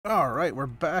Alright, we're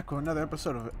back with another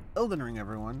episode of Elden Ring,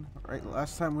 everyone. Right,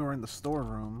 last time we were in the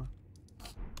storeroom.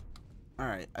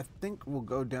 Alright, I think we'll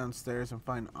go downstairs and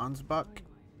find Ansbach.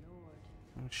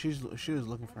 She was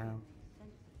looking for him.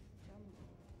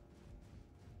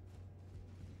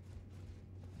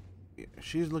 Yeah,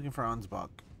 she's looking for Ansbach.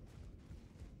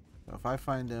 So if I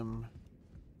find him...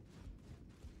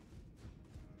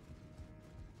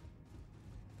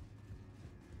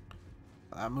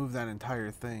 I moved that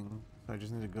entire thing, so I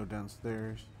just need to go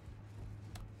downstairs.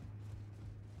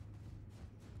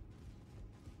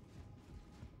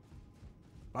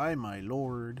 By my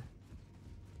lord.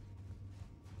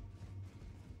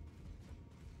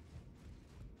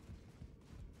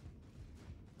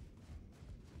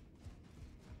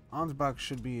 Ansbach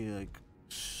should be like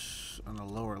on the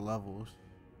lower levels.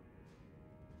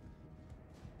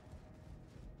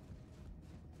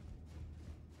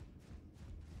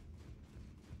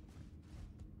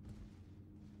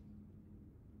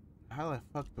 How the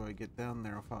fuck do I get down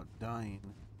there without dying?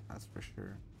 That's for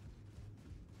sure.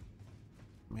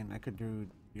 I mean, I could do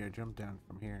your jump down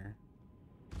from here.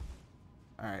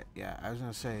 Alright, yeah, I was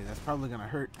gonna say, that's probably gonna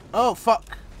hurt. Oh,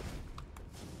 fuck!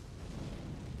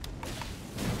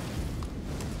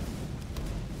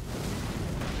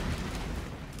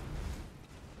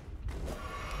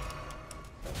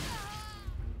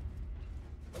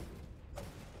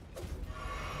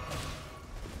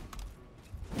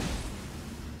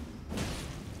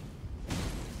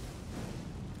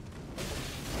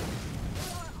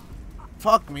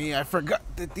 Fuck me, I forgot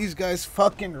that these guys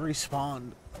fucking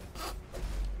respawned.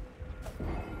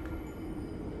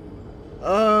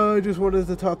 I just wanted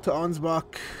to talk to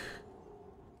Ansbach.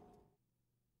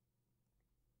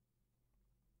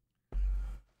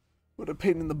 What a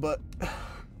pain in the butt.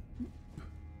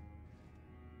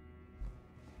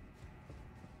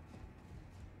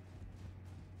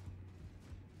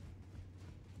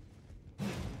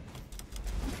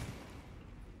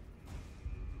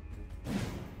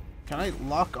 Can I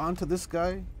lock onto this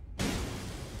guy?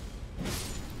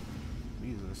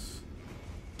 Jesus.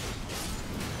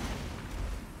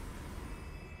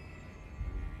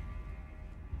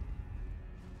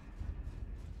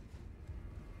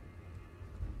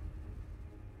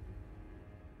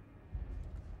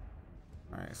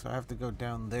 Alright, so I have to go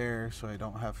down there so I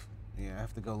don't have... Yeah, I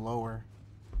have to go lower.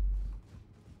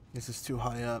 This is too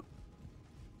high up.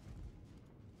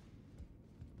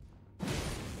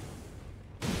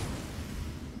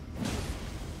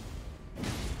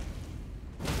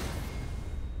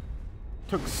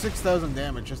 Took 6,000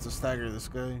 damage just to stagger this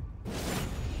guy.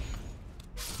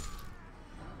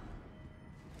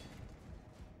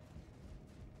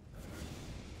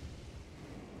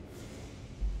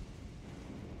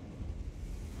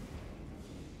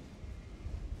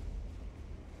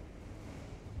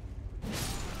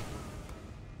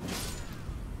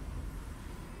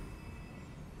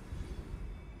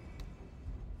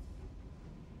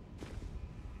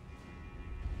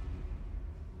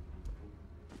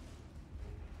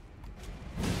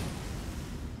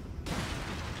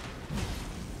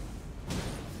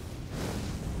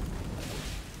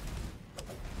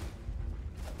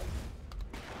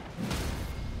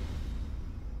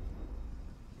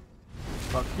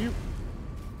 Fuck you.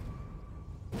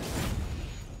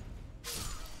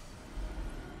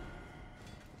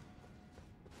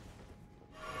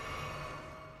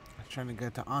 I'm trying to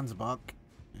get to Ansbach.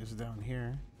 He's down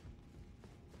here.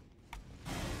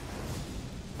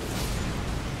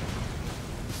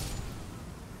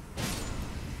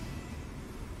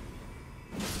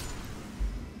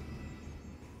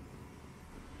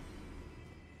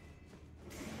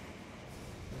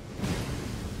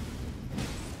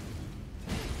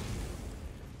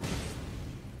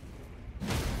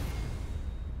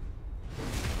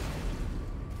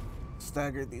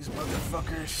 Stagger these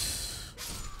motherfuckers.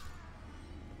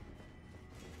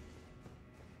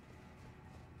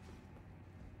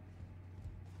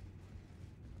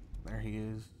 There he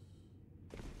is.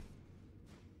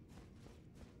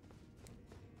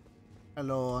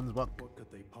 Hello, Ansbach. What could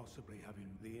they possibly have in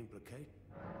the implicate?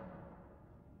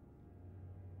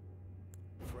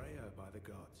 Freya, by the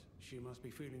gods. She must be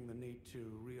feeling the need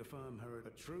to reaffirm her.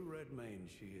 A true red mane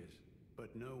she is.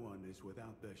 But no one is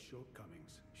without their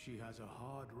shortcomings. She has a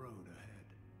hard road ahead.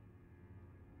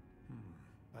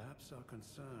 Perhaps our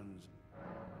concerns...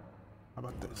 How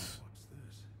about this? What's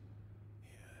this?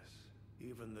 Yes.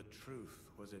 Even the truth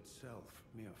was itself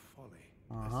mere folly.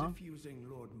 As if using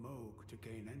Lord Mohg to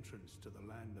gain entrance to the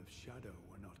land of shadow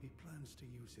were not. He plans to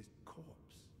use his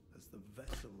corpse as the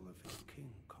vessel of his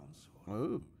king consort.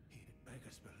 Ooh. It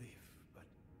beggars belief, but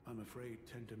I'm afraid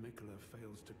Tender Miquella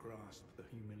fails to grasp the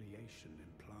humiliation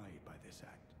implied by this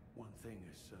act. One thing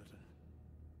is certain.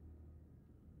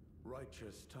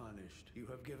 Righteous tarnished, you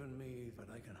have given me, but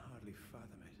I can hardly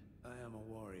fathom it. I am a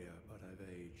warrior, but I've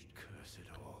aged. Curse it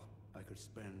all. I could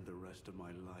spend the rest of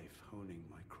my life honing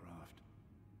my craft,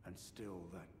 and still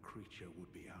that creature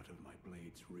would be out of my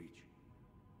blade's reach.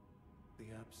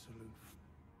 The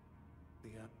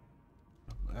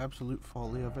absolute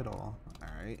folly of it all.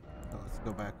 Alright, so let's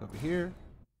go back over here.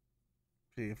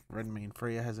 See if Redmane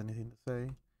Freya has anything to say.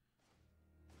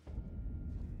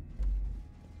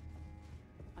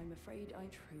 I'm afraid I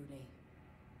truly...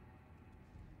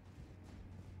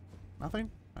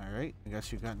 Nothing? Alright, I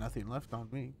guess you got nothing left on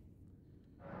me.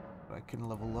 But I can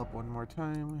level up one more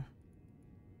time.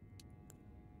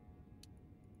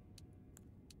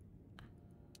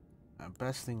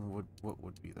 Best thing would... What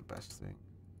would be the best thing?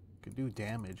 Could do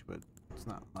damage, but it's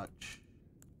not much.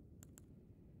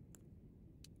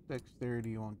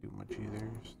 Dexterity won't do much either.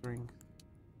 Strength.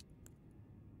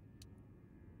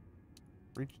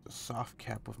 Reach the soft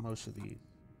cap with most of these.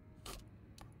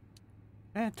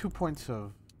 And 2 points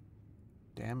of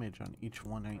damage on each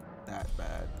one ain't that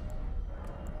bad.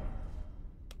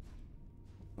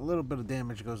 A little bit of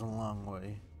damage goes a long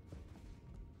way.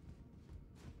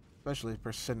 Especially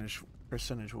percentage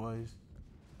wise.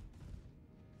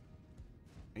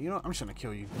 You know what? I'm just gonna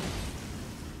kill you.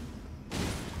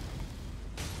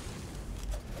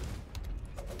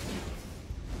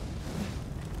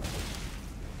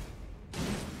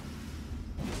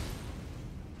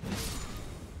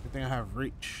 I think I have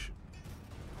reach.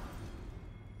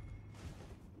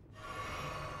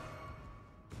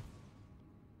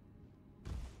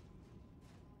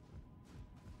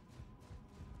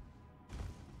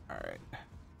 Alright.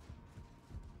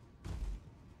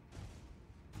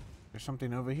 There's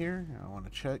something over here. I want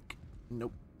to check.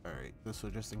 Nope. Alright, this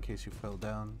was just in case you fell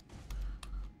down.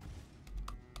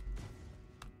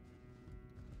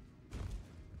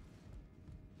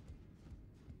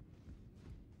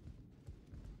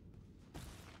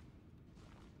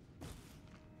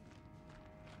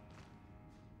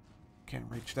 Can't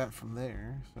reach that from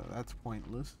there, so that's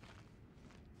pointless.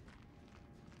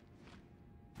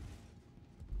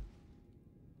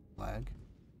 Lag.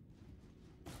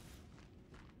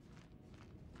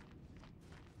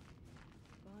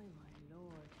 By my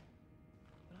lord,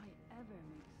 will I ever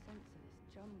make sense of this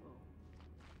jumble?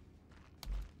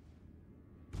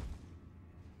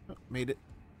 Oh, made it.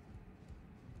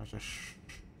 There's a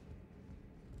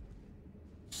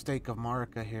stake of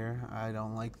Marika here. I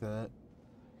don't like that.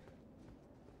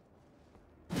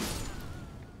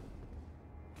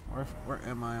 Where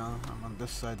am I on? I'm on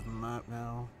this side of the map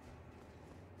now.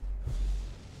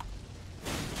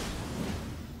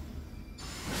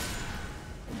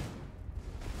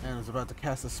 And I was about to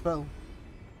cast a spell.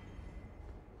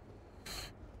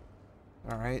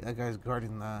 Alright, that guy's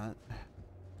guarding that.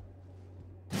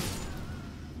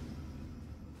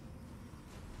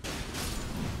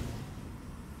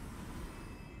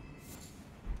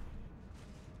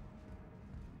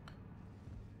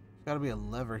 Gotta be a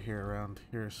lever here around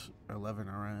here, a lever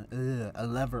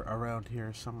around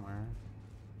here somewhere.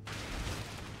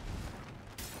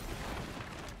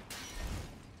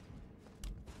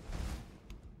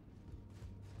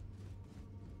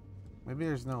 Maybe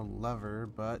there's no lever,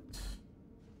 but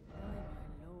By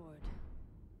my lord,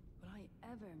 will I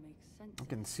ever make sense I of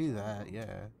can this see that, jumble?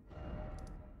 yeah.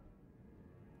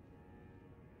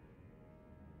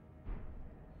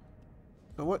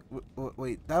 So what,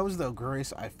 wait, that was the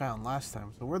grace I found last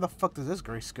time. So where the fuck does this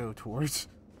grace go towards?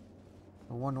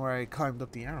 The one where I climbed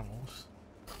up the animals.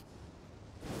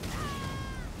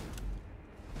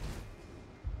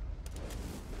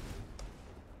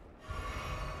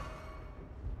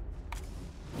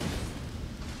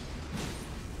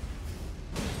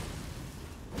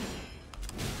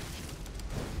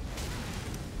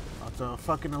 That's a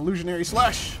fucking illusionary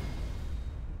slash.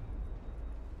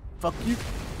 Fuck you.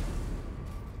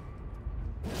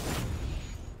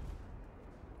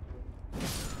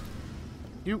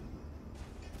 You.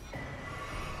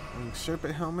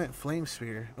 Serpent helmet, flame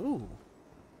spear. Ooh.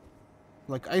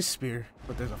 Like ice spear,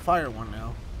 but there's a fire one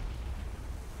now.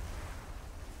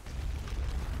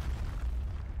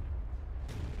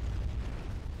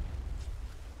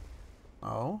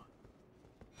 Oh.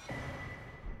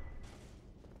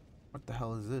 What the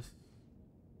hell is this?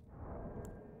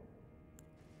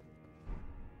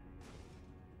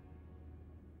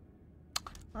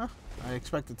 Huh, I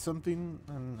expected something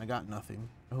and I got nothing.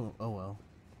 Oh well.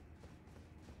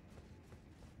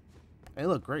 Hey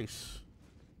look, Grace.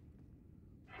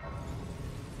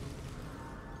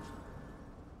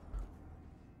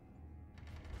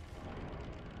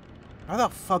 How the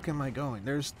fuck am I going?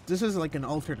 This is like an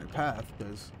alternate path,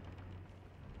 because...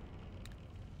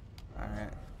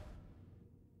 Alright.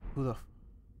 Who the...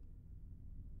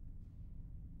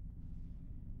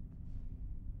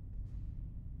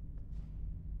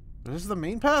 Is this the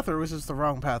main path, or was this the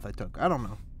wrong path I took? I don't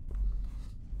know.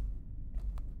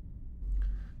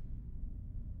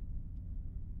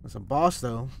 It's a boss,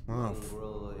 though.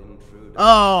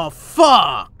 Oh,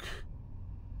 fuck!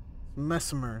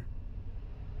 Messmer.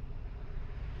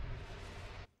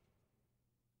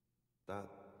 That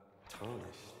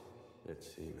tarnished, it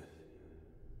seemeth.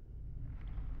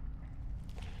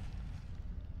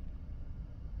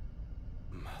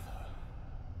 Mother,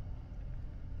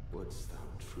 wouldst thou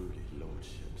truly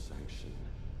lordship sanction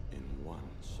in one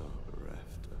so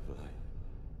bereft of life?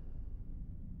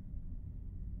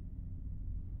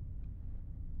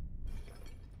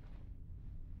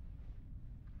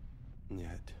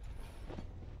 Yet,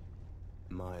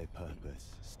 my purpose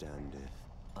standeth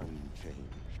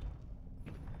unchanged.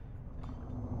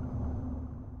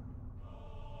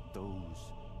 Those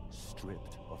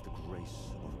stripped of the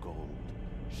grace of gold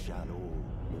shall all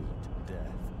meet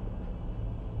death.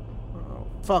 Oh,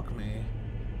 fuck me.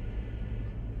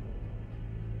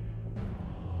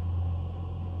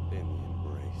 In the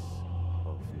embrace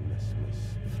of Messmer's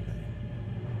flame.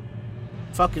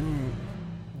 Fucking...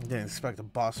 Didn't expect a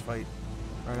boss fight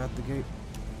right out the gate.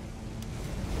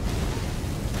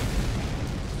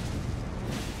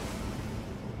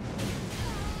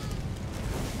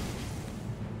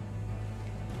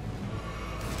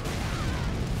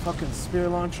 Fucking spear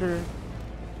launcher.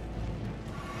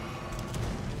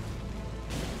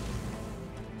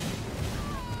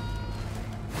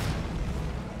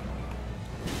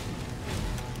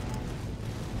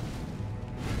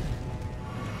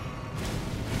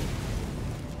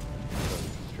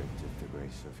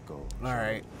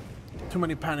 Alright. Too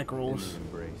many panic rolls.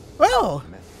 Well!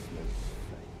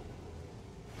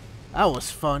 That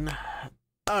was fun.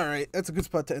 Alright, that's a good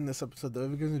spot to end this episode, though.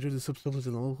 If you guys enjoyed this episode, please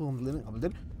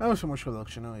I wish so much for the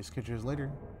election. I'll catch you guys later.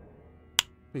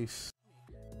 Peace.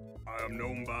 I am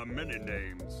known by many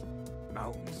names.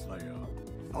 Mountain Slayer,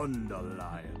 Thunder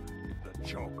Lion, the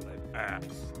Chocolate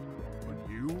Axe. But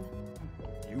you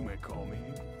may call me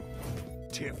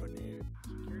Tiffany.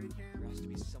 There has to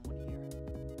be someone here.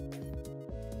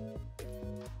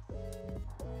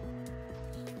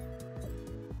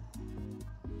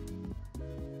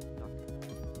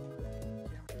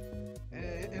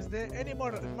 Is there any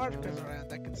more markers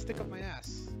around I can stick up my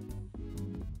ass?